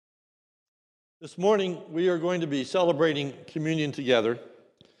This morning, we are going to be celebrating communion together.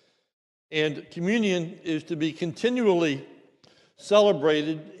 And communion is to be continually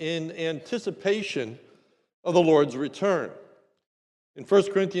celebrated in anticipation of the Lord's return. In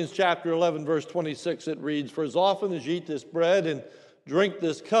 1 Corinthians chapter 11, verse 26, it reads, "For as often as ye eat this bread and drink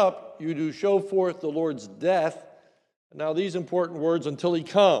this cup, you do show forth the Lord's death." And now these important words, until he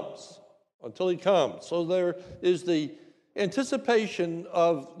comes. Until he comes. So there is the anticipation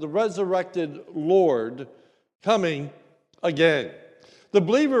of the resurrected Lord coming again. The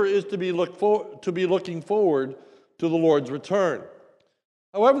believer is to be looking forward to the Lord's return.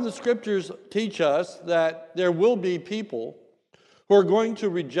 However, the scriptures teach us that there will be people who are going to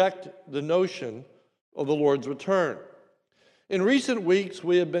reject the notion of the Lord's return. In recent weeks,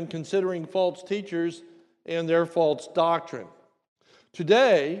 we have been considering false teachers and their false doctrine.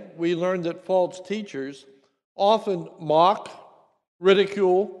 Today, we learned that false teachers often mock,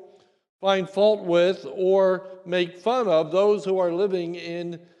 ridicule, find fault with, or make fun of those who are living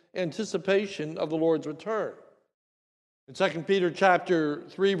in anticipation of the Lord's return. In 2 Peter chapter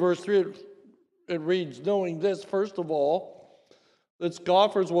 3, verse 3, it reads, "Knowing this, first of all, that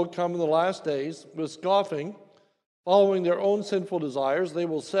scoffers will come in the last days, with scoffing, following their own sinful desires, they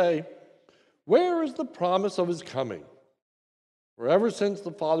will say, 'Where is the promise of his coming?' For ever since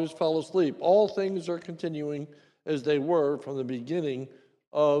the fathers fell asleep, all things are continuing as they were from the beginning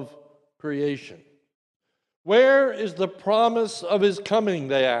of creation." Where is the promise of his coming,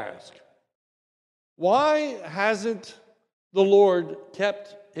 they ask. Why hasn't the Lord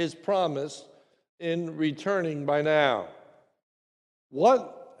kept his promise in returning by now?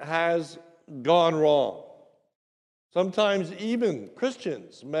 What has gone wrong? Sometimes even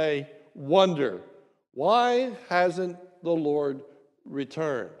Christians may wonder, why hasn't the Lord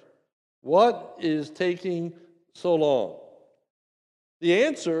returned? What is taking so long? The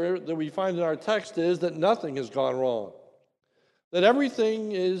answer that we find in our text is that nothing has gone wrong, that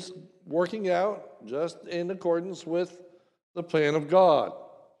everything is working out just in accordance with the plan of God.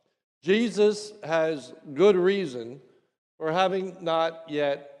 Jesus has good reason for having not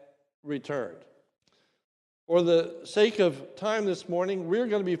yet returned. For the sake of time this morning, we're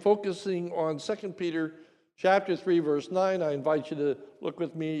going to be focusing on 2 Peter chapter 3, verse 9. I invite you to look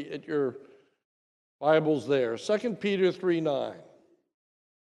with me at your Bibles there. 2 Peter 3:9.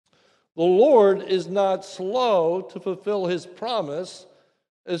 "The Lord is not slow to fulfill his promise,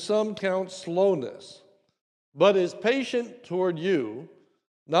 as some count slowness, but is patient toward you,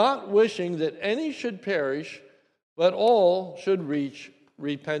 not wishing that any should perish, but all should reach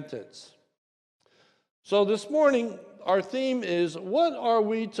repentance." So this morning, our theme is, what are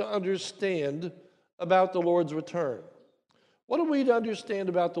we to understand about the Lord's return? What are we to understand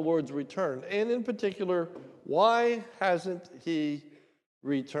about the Lord's return? And in particular, why hasn't he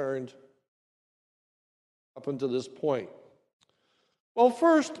returned up until this point? Well,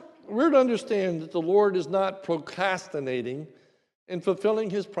 first, we're to understand that the Lord is not procrastinating in fulfilling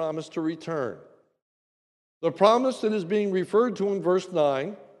his promise to return. The promise that is being referred to in verse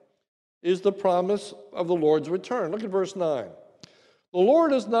 9 is the promise of the Lord's return. Look at verse 9. "The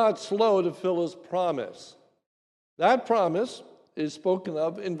Lord is not slow to fulfill his promise." That promise is spoken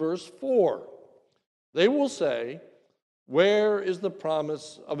of in verse 4. They will say, "Where is the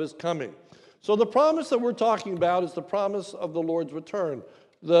promise of his coming?" So the promise that we're talking about is the promise of the Lord's return,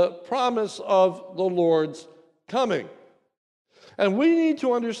 the promise of the Lord's coming. And we need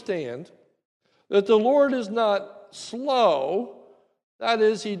to understand that the Lord is not slow. That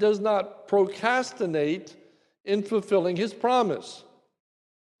is, he does not procrastinate in fulfilling his promise.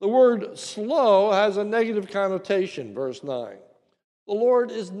 The word slow has a negative connotation, verse 9. The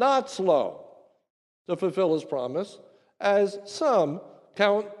Lord is not slow to fulfill his promise, as some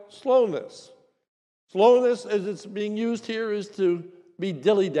count slowness. Slowness, as it's being used here, is to be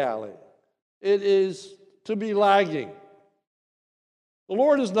dilly-dallying. It is to be lagging. The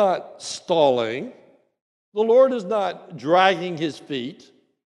Lord is not stalling. The Lord is not dragging his feet,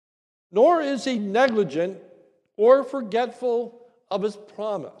 nor is he negligent or forgetful of his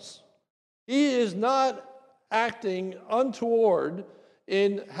promise. He is not acting untoward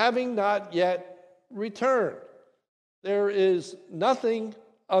in having not yet returned. There is nothing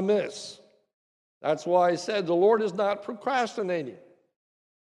amiss. That's why I said the Lord is not procrastinating.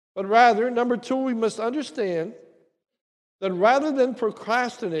 But rather, number two, we must understand that rather than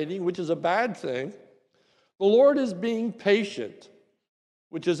procrastinating, which is a bad thing, the Lord is being patient,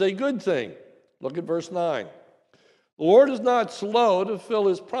 which is a good thing. Look at verse 9. "The Lord is not slow to fulfill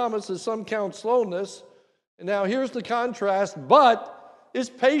his promise, as some count slowness." And now here's the contrast, "but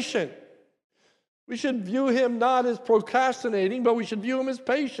is patient." We should view him not as procrastinating, but we should view him as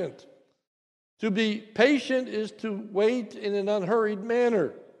patient. To be patient is to wait in an unhurried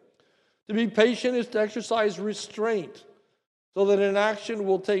manner. To be patient is to exercise restraint so that an action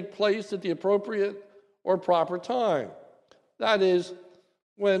will take place at the appropriate or proper time. That is,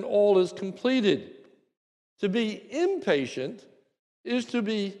 when all is completed. To be impatient is to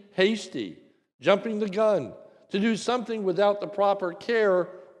be hasty, jumping the gun, to do something without the proper care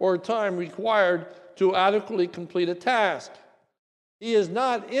or time required to adequately complete a task. He is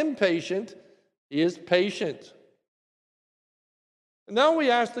not impatient, he is patient. And now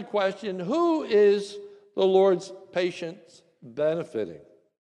we ask the question, who is the Lord's patience benefiting?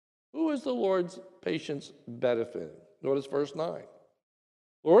 Who is the Lord's patience benefiting? Notice verse 9.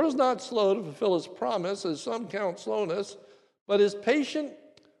 The Lord is not slow to fulfill his promise, as some count slowness, but is patient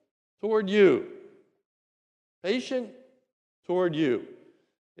toward you. Patient toward you.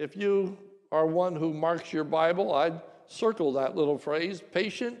 If you are one who marks your Bible, I'd circle that little phrase,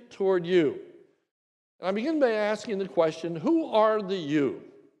 patient toward you. And I begin by asking the question, who are the you?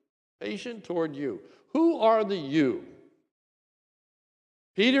 Patient toward you. Who are the you?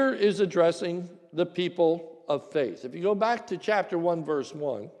 Peter is addressing the people of faith. If you go back to chapter 1, verse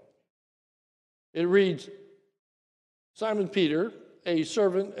 1, it reads, Simon Peter, a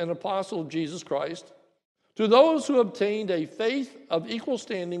servant and apostle of Jesus Christ, to those who obtained a faith of equal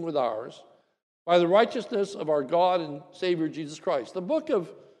standing with ours by the righteousness of our God and Savior Jesus Christ. The book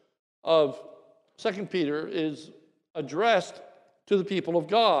of 2 Peter is addressed to the people of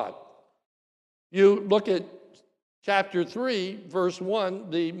God. You look at chapter 3, verse 1,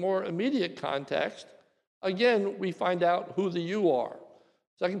 the more immediate context. Again, we find out who the you are.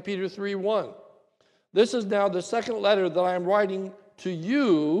 2 Peter 3:1. This is now the second letter that I am writing to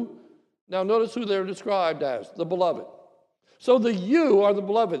you. Now notice who they're described as, the beloved. So the you are the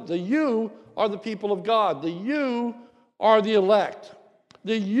beloved. The you are the people of God. The you are the elect.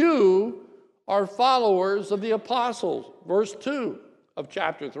 The you are followers of the apostles. Verse 2 of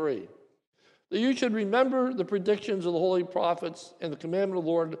chapter 3. That you should remember the predictions of the holy prophets and the commandment of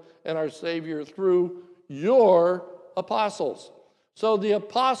the Lord and our Savior through your apostles. So the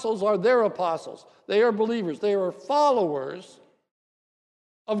apostles are their apostles. They are believers. They are followers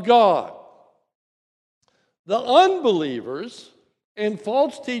of God. The unbelievers and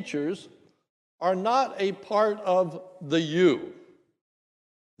false teachers are not a part of the you.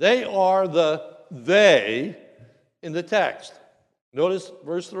 They are the they in the text. Notice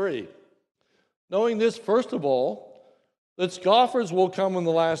verse 3. Knowing this, first of all, that scoffers will come in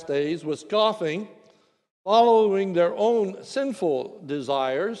the last days with scoffing, following their own sinful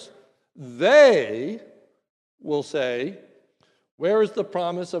desires, they will say, where is the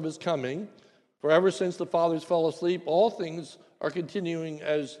promise of his coming? For ever since the fathers fell asleep, all things are continuing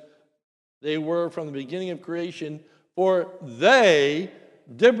as they were from the beginning of creation, for they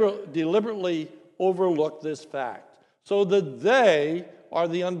deliberately overlook this fact. So the they are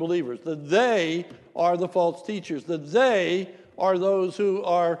the unbelievers. The they are the false teachers. The they are those who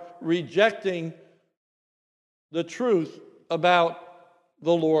are rejecting the truth about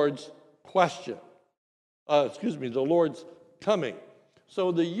the Lord's the Lord's coming.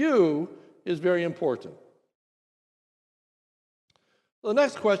 So the you is very important. The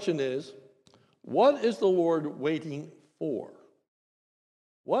next question is, what is the Lord waiting for?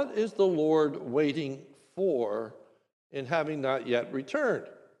 What is the Lord waiting for in having not yet returned?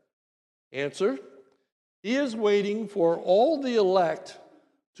 Answer, he is waiting for all the elect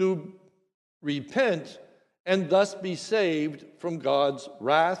to repent and thus be saved from God's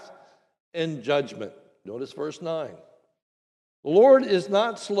wrath and judgment. Notice verse 9. The Lord is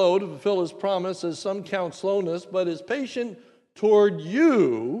not slow to fulfill his promise, as some count slowness, but is patient toward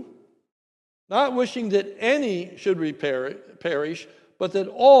you, not wishing that any should perish, but that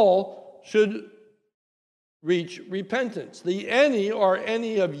all should reach repentance. The any are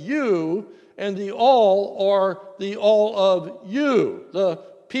any of you, and the all are the all of you, the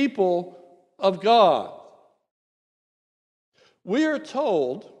people of God. We are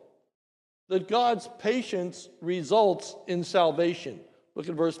told that God's patience results in salvation. Look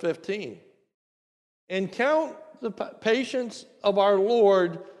at verse 15. And count the patience of our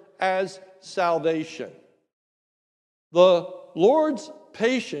Lord as salvation. The Lord's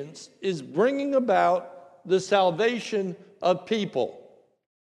patience is bringing about the salvation of people.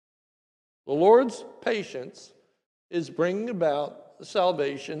 The Lord's patience is bringing about the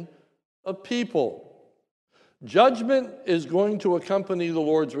salvation of people. Judgment is going to accompany the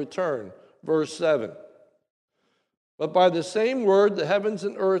Lord's return. Verse 7. But by the same word, the heavens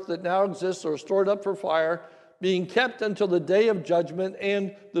and earth that now exist are stored up for fire, being kept until the day of judgment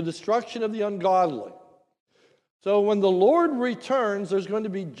and the destruction of the ungodly. So when the Lord returns, there's going to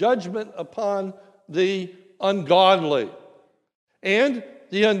be judgment upon the ungodly. And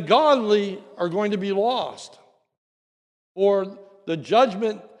the ungodly are going to be lost. For the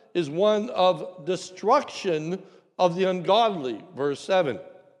judgment is one of destruction of the ungodly, verse 7.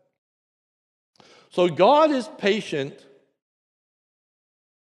 So God is patient,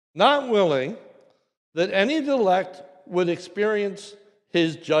 not willing that any of the elect would experience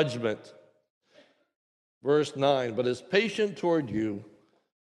his judgment. Verse 9, but is patient toward you,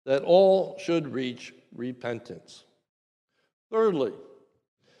 that all should reach repentance. Thirdly,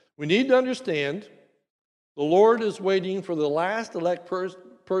 we need to understand the Lord is waiting for the last elect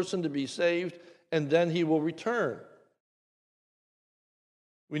person to be saved, and then he will return.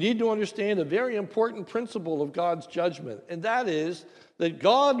 We need to understand a very important principle of God's judgment, and that is that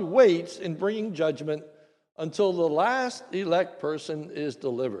God waits in bringing judgment until the last elect person is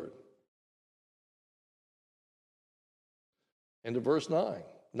delivered. And to verse 9,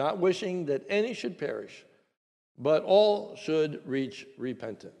 not wishing that any should perish, but all should reach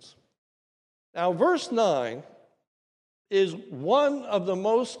repentance. Now, verse 9 is one of the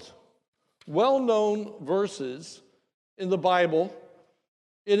most well-known verses in the Bible.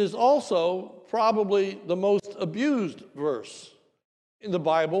 It is also probably the most abused verse in the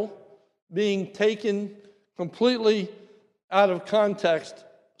Bible, being taken completely out of context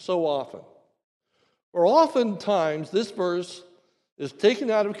so often. For oftentimes, this verse is taken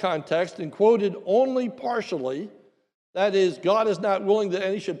out of context and quoted only partially. That is, God is not willing that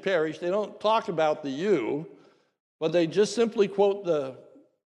any should perish. They don't talk about the you, but they just simply quote the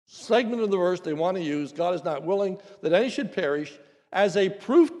segment of the verse they want to use. God is not willing that any should perish, as a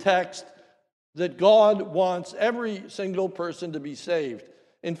proof text that God wants every single person to be saved.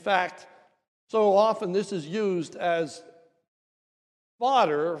 In fact, so often this is used as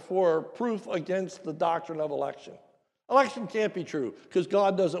fodder for proof against the doctrine of election. Election can't be true because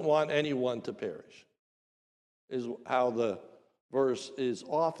God doesn't want anyone to perish, is how the verse is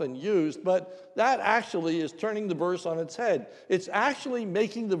often used. But that actually is turning the verse on its head. It's actually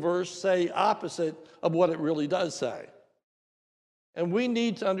making the verse say opposite of what it really does say. And we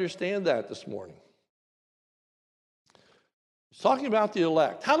need to understand that this morning. It's talking about the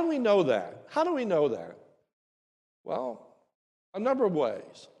elect. How do we know that? How do we know that? Well, a number of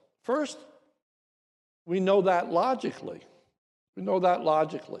ways. First, we know that logically. We know that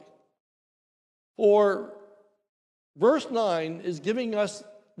logically. For verse 9 is giving us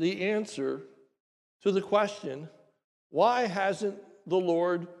the answer to the question, why hasn't the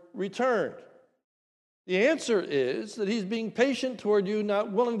Lord returned? The answer is that he's being patient toward you,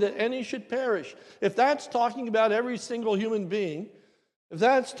 not willing that any should perish. If that's talking about every single human being, if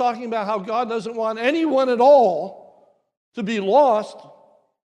that's talking about how God doesn't want anyone at all to be lost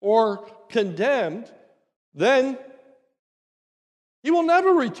or condemned, then he will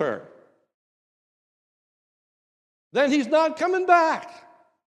never return. Then he's not coming back.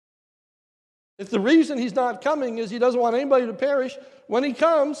 If the reason he's not coming is he doesn't want anybody to perish, when he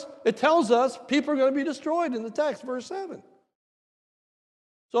comes, it tells us people are going to be destroyed in the text, verse 7.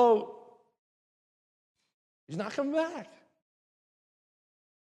 So, he's not coming back.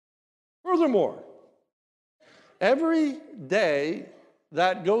 Furthermore, every day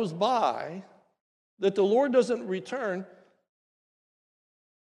that goes by that the Lord doesn't return,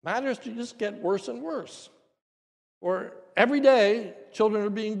 matters to just get worse and worse. Or every day, children are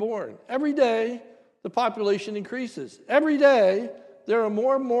being born. Every day, the population increases. Every day, there are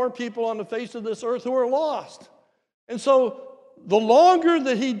more and more people on the face of this earth who are lost. And so, the longer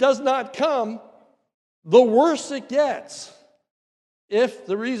that he does not come, the worse it gets. If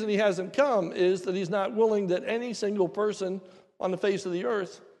the reason he hasn't come is that he's not willing that any single person on the face of the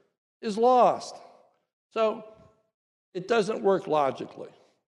earth is lost. So, it doesn't work logically.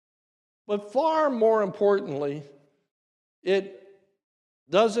 But far more importantly, it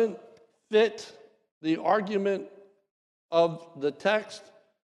doesn't fit the argument of the text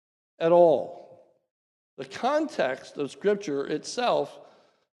at all. The context of Scripture itself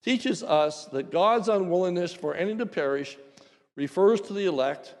teaches us that God's unwillingness for any to perish refers to the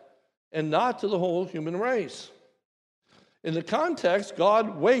elect and not to the whole human race. In the context,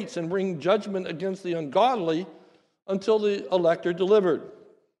 God waits and brings judgment against the ungodly until the elect are delivered.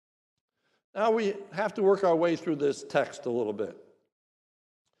 Now we have to work our way through this text a little bit.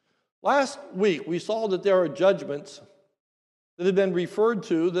 Last week, we saw that there are judgments that have been referred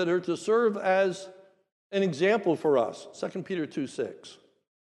to that are to serve as an example for us, 2 Peter 2:6.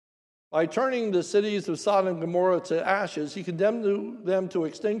 By turning the cities of Sodom and Gomorrah to ashes, he condemned them to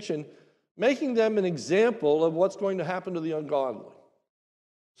extinction, making them an example of what's going to happen to the ungodly.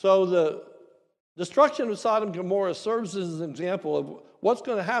 So the Destruction of Sodom and Gomorrah serves as an example of what's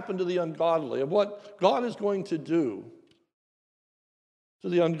going to happen to the ungodly, of what God is going to do to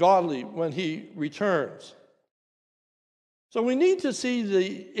the ungodly when he returns. So we need to see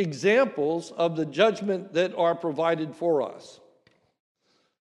the examples of the judgment that are provided for us.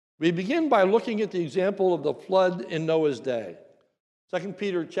 We begin by looking at the example of the flood in Noah's day. 2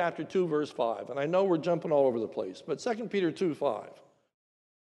 Peter chapter 2, verse 5. And I know we're jumping all over the place, but 2 Peter 2, 5.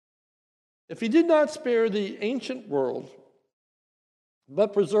 If he did not spare the ancient world,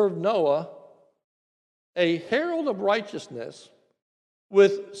 but preserved Noah, a herald of righteousness,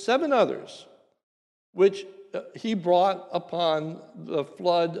 with 7 others, which he brought upon the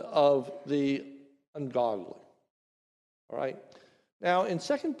flood of the ungodly. All right? Now, in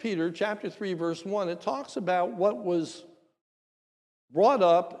 2 Peter chapter 3, verse 1, it talks about what was brought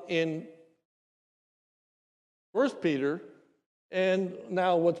up in 1 Peter and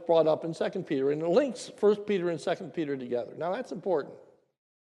now what's brought up in 2 Peter. And it links 1 Peter and 2 Peter together. Now, that's important.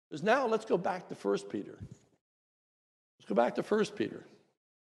 Because now let's go back to 1 Peter. Let's go back to 1 Peter.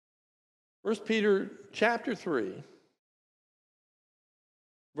 1 Peter chapter 3,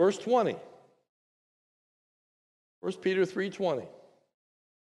 verse 20. 1 Peter 3:20.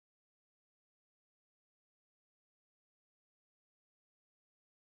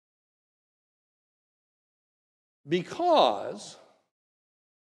 Because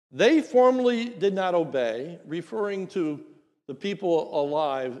they formerly did not obey, referring to the people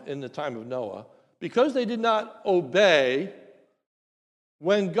alive in the time of Noah, because they did not obey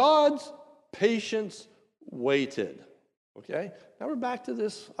when God's patience waited. Okay? Now we're back to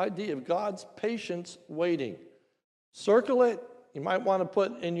this idea of God's patience waiting. Circle it. You might want to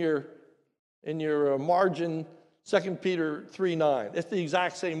put in your margin 2 Peter 3:9. It's the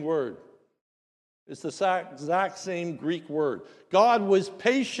exact same word. It's the exact same Greek word. God was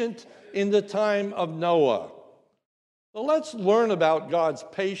patient in the time of Noah. So let's learn about God's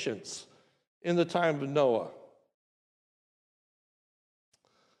patience in the time of Noah.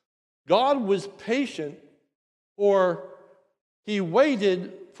 God was patient, for he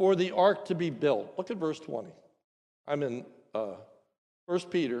waited for the ark to be built. Look at verse 20. I'm in 1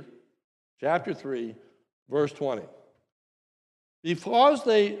 Peter chapter 3, verse 20. Because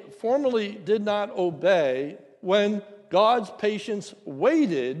they formerly did not obey when God's patience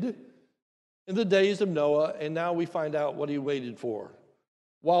waited in the days of Noah, and now we find out what he waited for,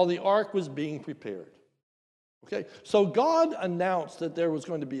 while the ark was being prepared. Okay, so God announced that there was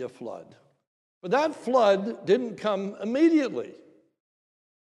going to be a flood. But that flood didn't come immediately.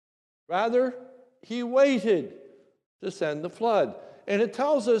 Rather, he waited to send the flood. And it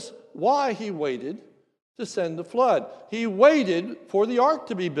tells us why he waited to send the flood. He waited for the ark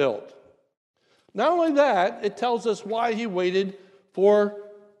to be built. Not only that, it tells us why he waited for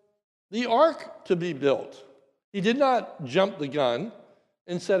the ark to be built. He did not jump the gun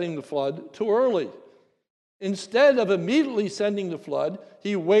in setting the flood too early. Instead of immediately sending the flood,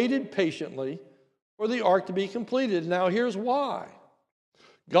 he waited patiently for the ark to be completed. Now, here's why.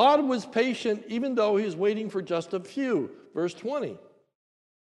 God was patient even though he was waiting for just a few. Verse 20.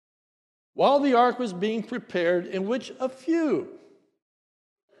 While the ark was being prepared, in which a few.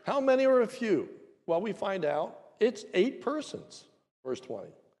 How many are a few? Well, we find out it's 8 persons. Verse 20.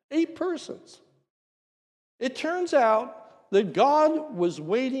 8 persons. It turns out that God was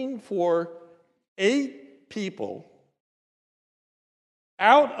waiting for 8 people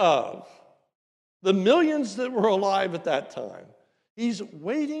out of the millions that were alive at that time. He's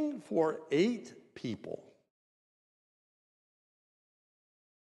waiting for 8 people.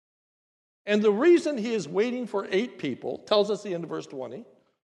 And the reason he is waiting for 8 people, tells us the end of verse 20,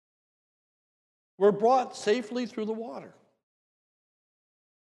 were brought safely through the water.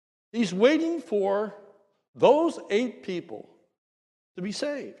 He's waiting for those 8 people to be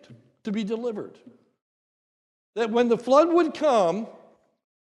saved, to be delivered. That when the flood would come,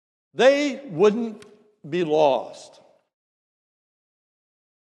 they wouldn't be lost.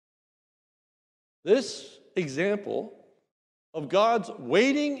 This example of God's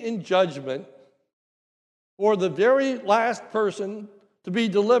waiting in judgment for the very last person to be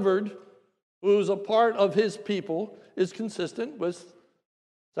delivered who's a part of his people is consistent with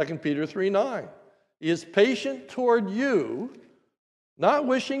 2 Peter 3:9. He is patient toward you, not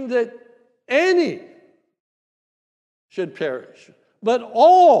wishing that any should perish, but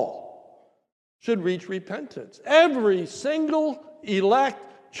all should reach repentance. Every single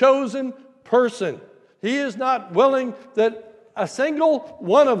elect, chosen person. He is not willing that a single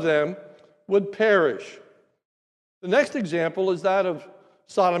one of them would perish. The next example is that of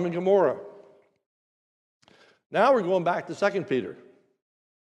Sodom and Gomorrah. Now we're going back to 2 Peter.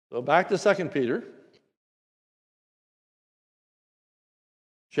 So back to 2 Peter,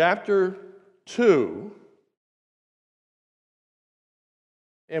 chapter 2.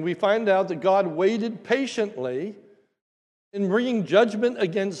 And we find out that God waited patiently in bringing judgment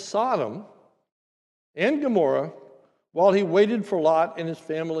against Sodom and Gomorrah while he waited for Lot and his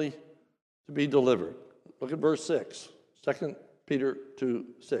family to be delivered. Look at verse 6, 2 Peter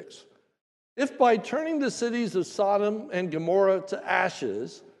 2:6. If by turning the cities of Sodom and Gomorrah to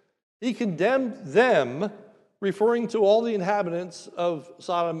ashes, he condemned them, referring to all the inhabitants of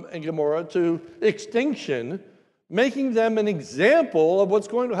Sodom and Gomorrah, to extinction, making them an example of what's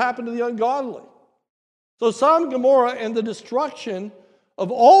going to happen to the ungodly. So Sodom and Gomorrah and the destruction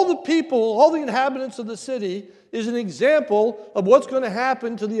of all the people, all the inhabitants of the city, is an example of what's going to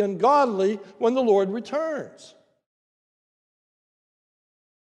happen to the ungodly when the Lord returns.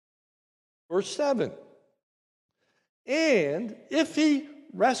 Verse 7. And if he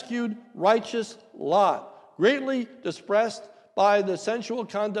rescued righteous Lot, greatly distressed by the sensual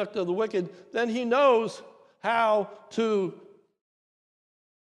conduct of the wicked, then he knows how to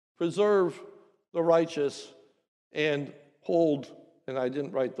preserve the righteous and hold, and I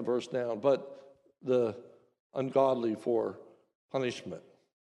didn't write the verse down, but the ungodly for punishment.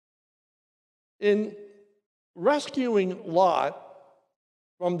 In rescuing Lot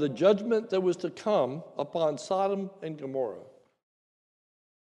from the judgment that was to come upon Sodom and Gomorrah,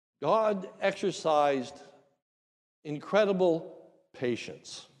 God exercised incredible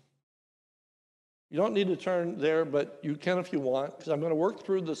patience. You don't need to turn there, but you can if you want, because I'm going to work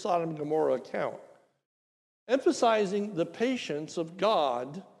through the Sodom and Gomorrah account, emphasizing the patience of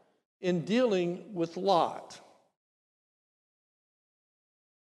God in dealing with Lot.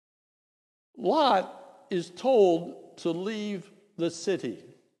 Lot is told to leave the city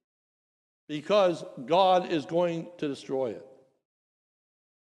because God is going to destroy it.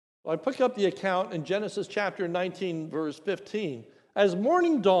 I pick up the account in Genesis chapter 19, verse 15. As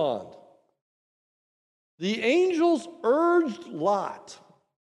morning dawned, the angels urged Lot.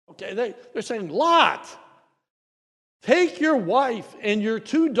 Okay, they're saying, Lot, take your wife and your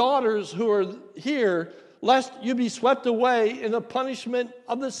 2 daughters who are here, lest you be swept away in the punishment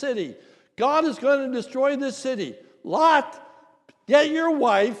of the city. God is going to destroy this city. Lot, get your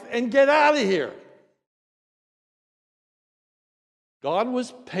wife and get out of here. God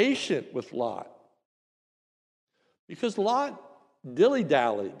was patient with Lot because Lot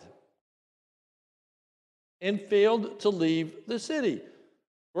dilly-dallied and failed to leave the city.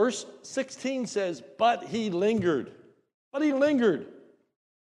 Verse 16 says, but he lingered. But he lingered.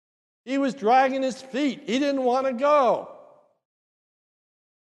 He was dragging his feet. He didn't want to go.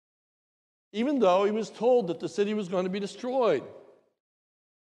 Even though he was told that the city was going to be destroyed.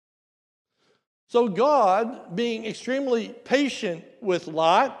 So God, being extremely patient with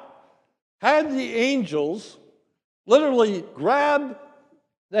Lot, had the angels literally grab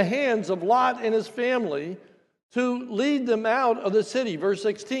the hands of Lot and his family to lead them out of the city. Verse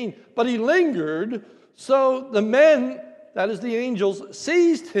 16, but he lingered, so the men, that is the angels,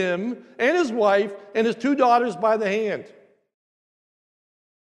 seized him and his wife and his 2 daughters by the hand.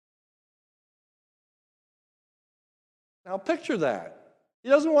 Now picture that. He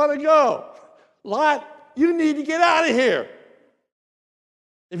doesn't want to go. Lot, you need to get out of here.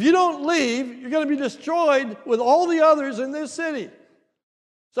 If you don't leave, you're going to be destroyed with all the others in this city.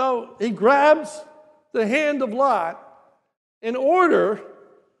 So he grabs the hand of Lot in order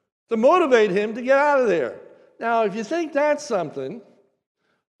to motivate him to get out of there. Now, if you think that's something,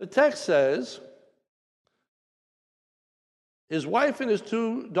 the text says, his wife and his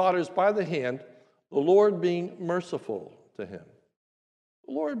 2 daughters by the hand, the Lord being merciful to him.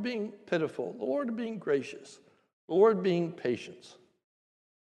 The Lord being pitiful, the Lord being gracious, the Lord being patient.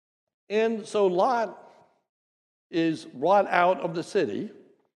 And so Lot is brought out of the city,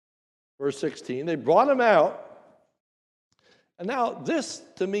 verse 16. They brought him out. And now this,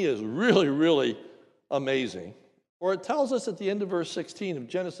 to me, is really, really amazing. For it tells us at the end of verse 16 of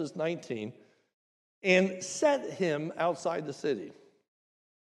Genesis 19, and set him outside the city.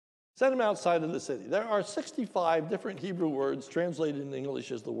 Set him outside of the city. There are 65 different Hebrew words translated in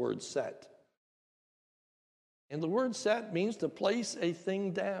English as the word set. And the word set means to place a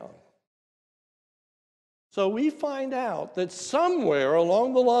thing down. So we find out that somewhere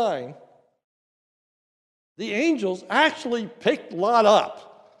along the line, the angels actually picked Lot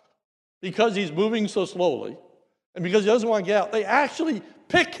up because he's moving so slowly and because he doesn't want to get out. They actually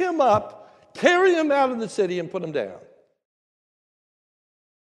pick him up, carry him out of the city, and put him down.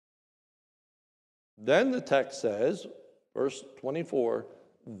 Then the text says, verse 24,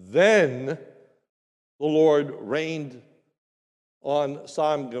 then the Lord rained on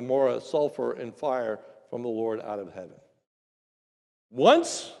Sodom and Gomorrah sulfur and fire from the Lord out of heaven.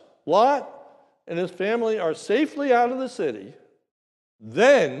 Once Lot and his family are safely out of the city,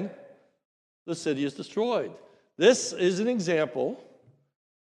 then the city is destroyed. This is an example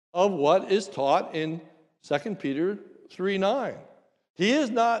of what is taught in 2 Peter 3:9. He is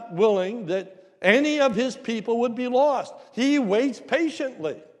not willing that any of his people would be lost. He waits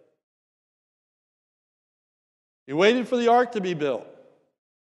patiently. He waited for the ark to be built.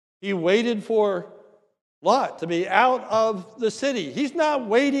 He waited for Lot to be out of the city. He's not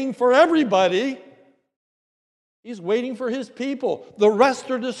waiting for everybody. He's waiting for his people. The rest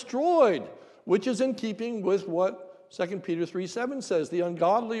are destroyed, which is in keeping with what 2 Peter 3:7 says. The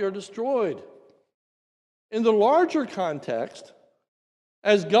ungodly are destroyed. In the larger context,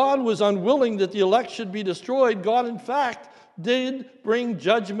 as God was unwilling that the elect should be destroyed, God, in fact, did bring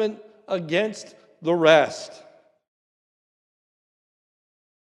judgment against the rest.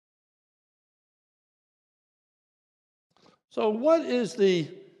 So what is the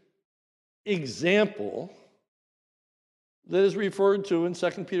example that is referred to in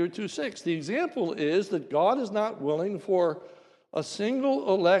 2 Peter 2:6? The example is that God is not willing for a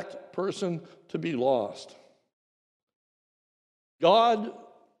single elect person to be lost. God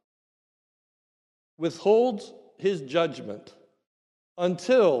withholds his judgment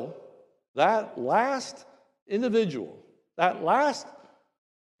until that last individual, that last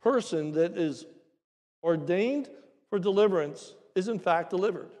person that is ordained for deliverance is in fact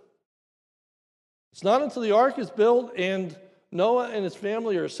delivered. It's not until the ark is built and Noah and his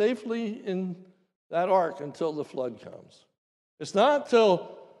family are safely in that ark until the flood comes. It's not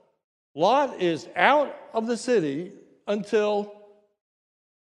till Lot is out of the city until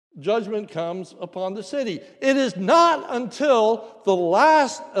judgment comes upon the city. It is not until the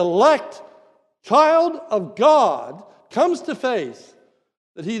last elect child of God comes to faith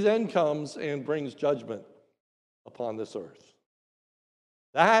that he then comes and brings judgment upon this earth.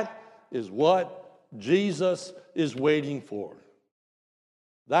 That is what Jesus is waiting for.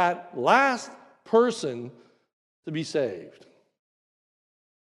 That last person to be saved.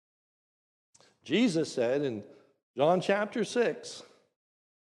 Jesus said in John chapter 6,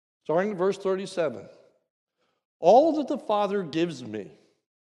 starting at verse 37, all that the Father gives me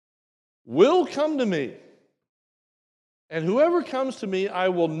will come to me, and whoever comes to me I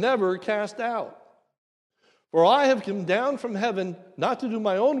will never cast out. For I have come down from heaven not to do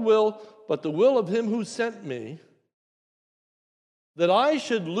my own will, but the will of him who sent me, that I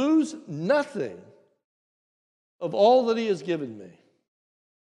should lose nothing of all that he has given me,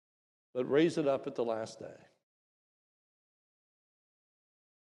 but raise it up at the last day.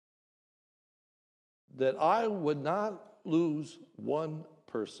 That I would not lose one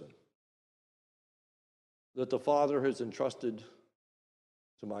person that the Father has entrusted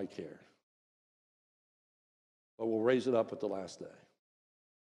to my care, but will raise it up at the last day.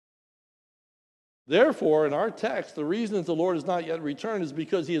 Therefore, in our text, the reason that the Lord has not yet returned is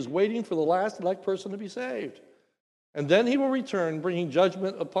because he is waiting for the last elect person to be saved. And then he will return, bringing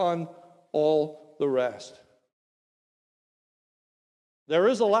judgment upon all the rest. There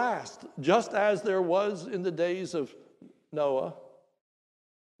is a last, just as there was in the days of Noah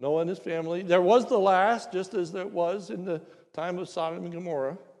and his family. There was the last, just as there was in the time of Sodom and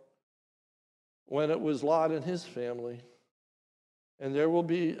Gomorrah, when it was Lot and his family. And there will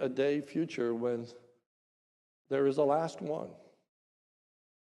be a day future when there is a last one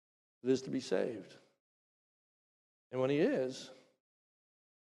that is to be saved. And when he is,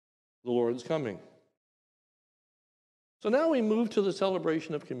 the Lord is coming. So now we move to the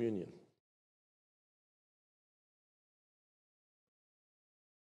celebration of communion.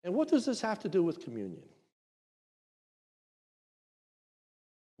 And what does this have to do with communion?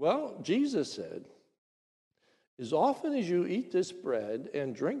 Well, Jesus said, as often as you eat this bread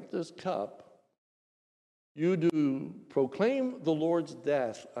and drink this cup, you do proclaim the Lord's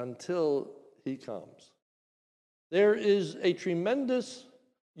death until he comes. There is a tremendous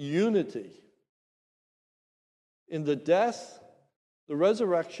unity in the death, the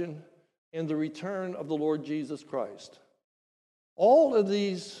resurrection, and the return of the Lord Jesus Christ. All of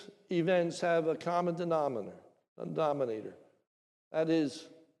these events have a common denominator. That is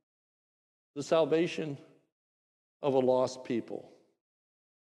the salvation of a lost people.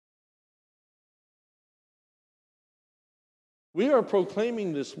 We are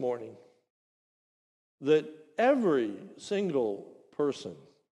proclaiming this morning that every single person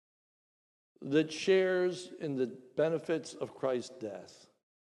that shares in the benefits of Christ's death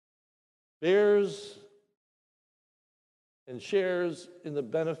bears and shares in the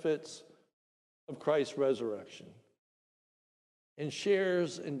benefits of Christ's resurrection. and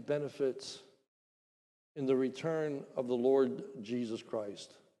shares in benefits in the return of the Lord Jesus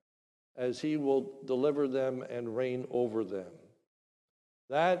Christ, as he will deliver them and reign over them.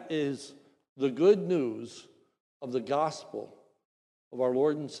 That is the good news of the gospel of our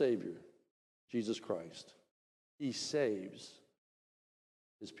Lord and Savior, Jesus Christ. He saves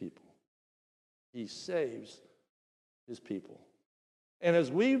his people. He saves his people. And as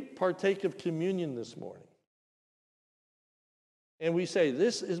we partake of communion this morning, and we say,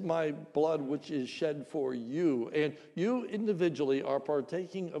 this is my blood which is shed for you, and you individually are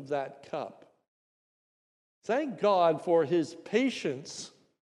partaking of that cup. Thank God for his patience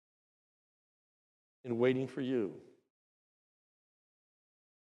in waiting for you.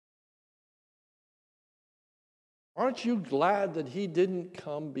 Aren't you glad that he didn't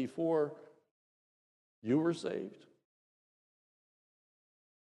come before you were saved?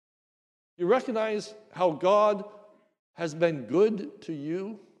 You recognize how God has been good to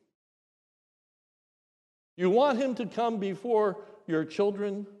you? You want him to come before your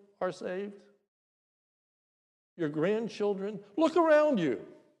children are saved? Your grandchildren? Look around you.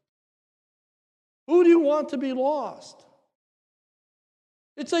 Who do you want to be lost?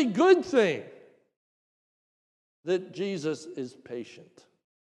 It's a good thing that Jesus is patient.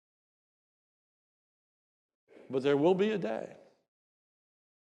 But there will be a day.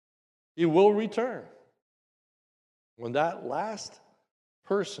 He will return when that last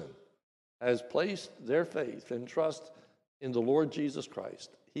person has placed their faith and trust in the Lord Jesus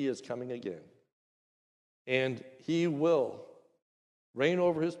Christ. He is coming again. And he will reign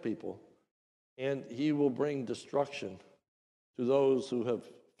over his people, and he will bring destruction to those who have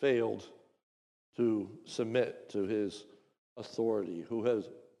failed to submit to his authority, who has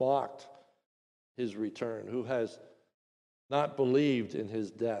mocked his return, who has not believed in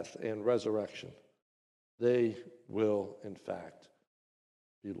his death and resurrection. They will, in fact,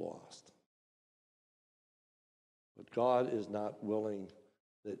 be lost. But God is not willing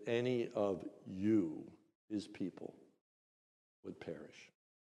that any of you, his people, would perish.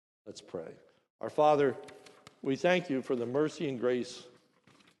 Let's pray. Our Father, we thank you for the mercy and grace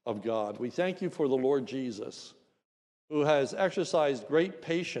of God. We thank you for the Lord Jesus, who has exercised great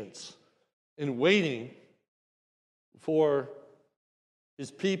patience in waiting for his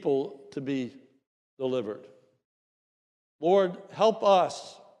people to be delivered. Lord, help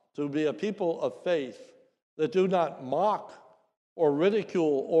us to be a people of faith that do not mock or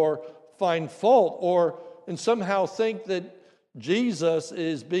ridicule or find fault or and somehow think that Jesus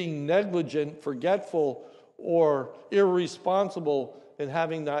is being negligent, forgetful, or irresponsible in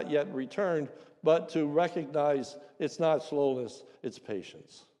having not yet returned, but to recognize it's not slowness, it's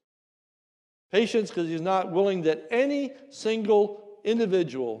patience. Patience because he's not willing that any single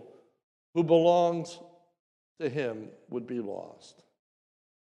individual who belongs to him would be lost.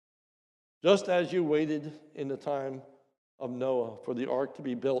 Just as you waited in the time of Noah for the ark to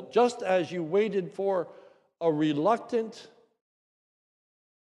be built, just as you waited for a reluctant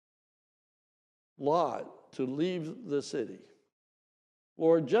Lot to leave the city,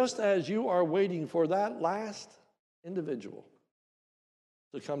 Lord, just as you are waiting for that last individual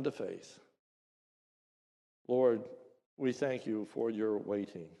to come to faith, Lord, we thank you for your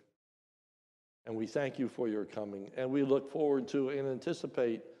waiting, and we thank you for your coming, and we look forward to and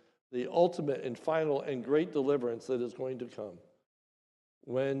anticipate the ultimate and final and great deliverance that is going to come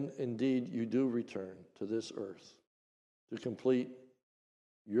when indeed you do return to this earth to complete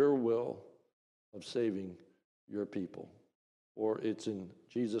your will of saving your people. For it's in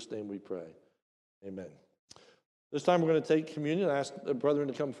Jesus' name we pray. Amen. This time we're going to take communion. I ask the brethren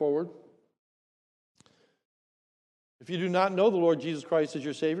to come forward. If you do not know the Lord Jesus Christ as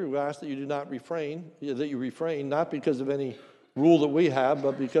your Savior, we ask that you refrain, not because of any rule that we have,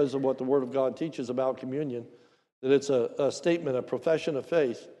 but because of what the Word of God teaches about communion, that it's a statement, a profession of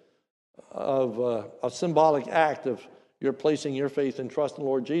faith, of a symbolic act of your placing your faith and trust in the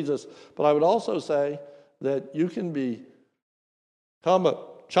Lord Jesus. But I would also say that you can become a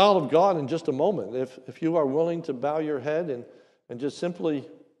child of God in just a moment. If you are willing to bow your head and just simply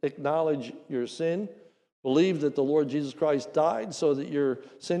acknowledge your sin, believe that the Lord Jesus Christ died so that your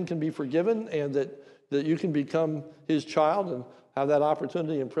sin can be forgiven and that you can become his child and have that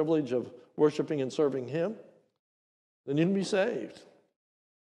opportunity and privilege of worshiping and serving him, then you can be saved.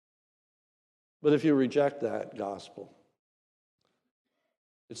 But if you reject that gospel,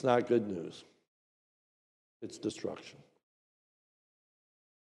 it's not good news. It's destruction.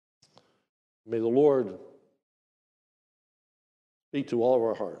 May the Lord speak to all of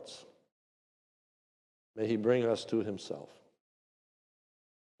our hearts. May he bring us to himself.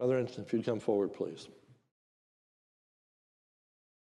 Brethren, if you'd come forward, please.